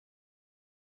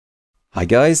Hi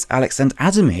guys, Alex and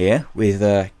Adam here with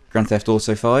Grand Theft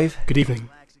Auto 5. Good evening.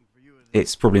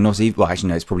 It's probably not even, well actually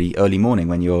no, it's probably early morning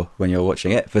when you're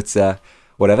watching it, but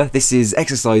whatever. This is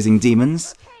Exercising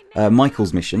Demons,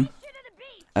 Michael's mission.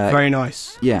 Very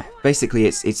nice. Yeah, basically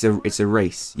it's a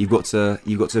race. You've got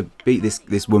to beat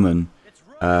this woman,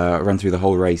 run through the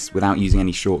whole race without using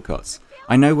any shortcuts.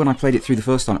 I know when I played it through the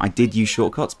first time I did use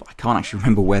shortcuts, but I can't actually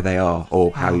remember where they are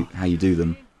or how you do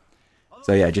them.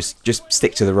 So yeah, just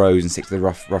stick to the roads and stick to the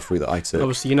rough route that I took.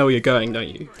 Obviously, you know where you're going, don't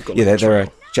you? Yeah, there are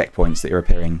checkpoints that are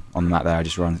appearing on the map there. I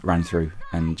just ran through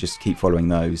and just keep following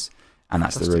those, and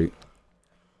that's the route.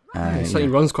 It certainly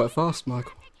runs quite fast,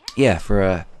 Michael. Yeah, for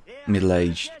a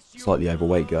middle-aged, slightly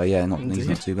overweight guy, yeah, he's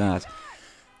not too bad.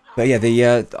 But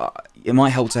yeah, it might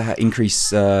help to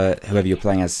increase whoever you're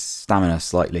playing as stamina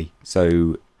slightly.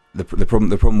 So the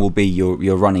problem will be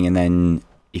you're running, and then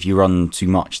if you run too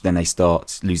much, then they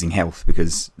start losing health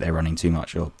because they're running too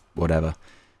much or whatever.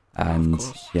 And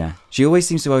yeah, she always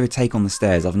seems to overtake on the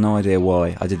stairs. I've no idea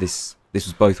why. I did this. This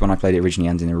was both when I played it originally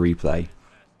and in a replay.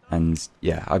 And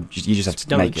yeah, you just have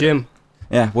to make it. Gym.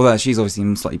 Yeah, well, she's obviously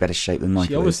in slightly better shape than Michael.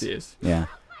 She obviously is. Yeah.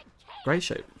 Great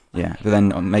shape. Yeah, but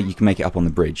then you can make it up on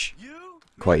the bridge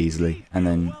quite easily, and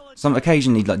then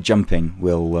occasionally like jumping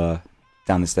will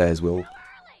down the stairs will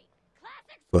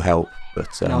help.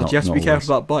 But now, do you have to be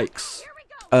careful about bikes?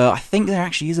 I think there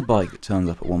actually is a bike that turns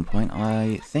up at one point.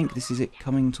 I think this is it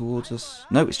coming towards us.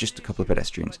 No, it's just a couple of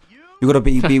pedestrians. You've got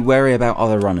to be wary about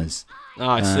other runners.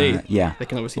 Ah, I see. Yeah. They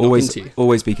can obviously knock into you.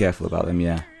 Always be careful about them,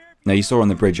 yeah. No, you saw on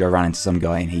the bridge I ran into some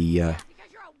guy and he and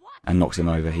knocked him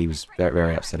over. He was very,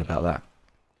 very upset about that.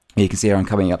 You can see here I'm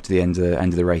coming up to the end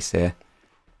of the race here.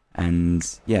 And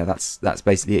yeah, that's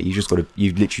basically it.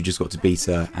 You've literally just got to beat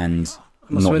her and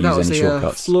not use any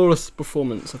shortcuts. Flawless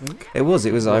performance, I think. It was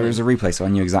a replay, so I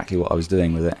knew exactly what I was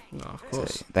doing with it. Oh, of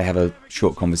course. So they have a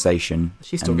short conversation.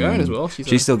 She's still going as well.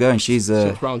 She's still going. She's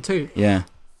round 2. Yeah.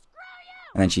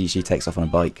 And then she takes off on a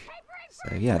bike.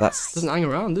 So yeah, doesn't hang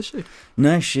around, does she?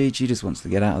 No, she just wants to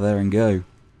get out of there and go.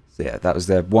 So yeah, that was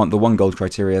the one gold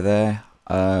criteria there.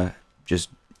 Just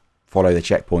follow the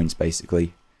checkpoints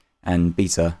basically, and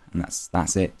beat her, and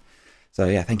that's it. So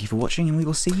yeah, thank you for watching, and we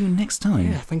will see you next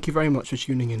time. Yeah, thank you very much for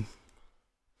tuning in.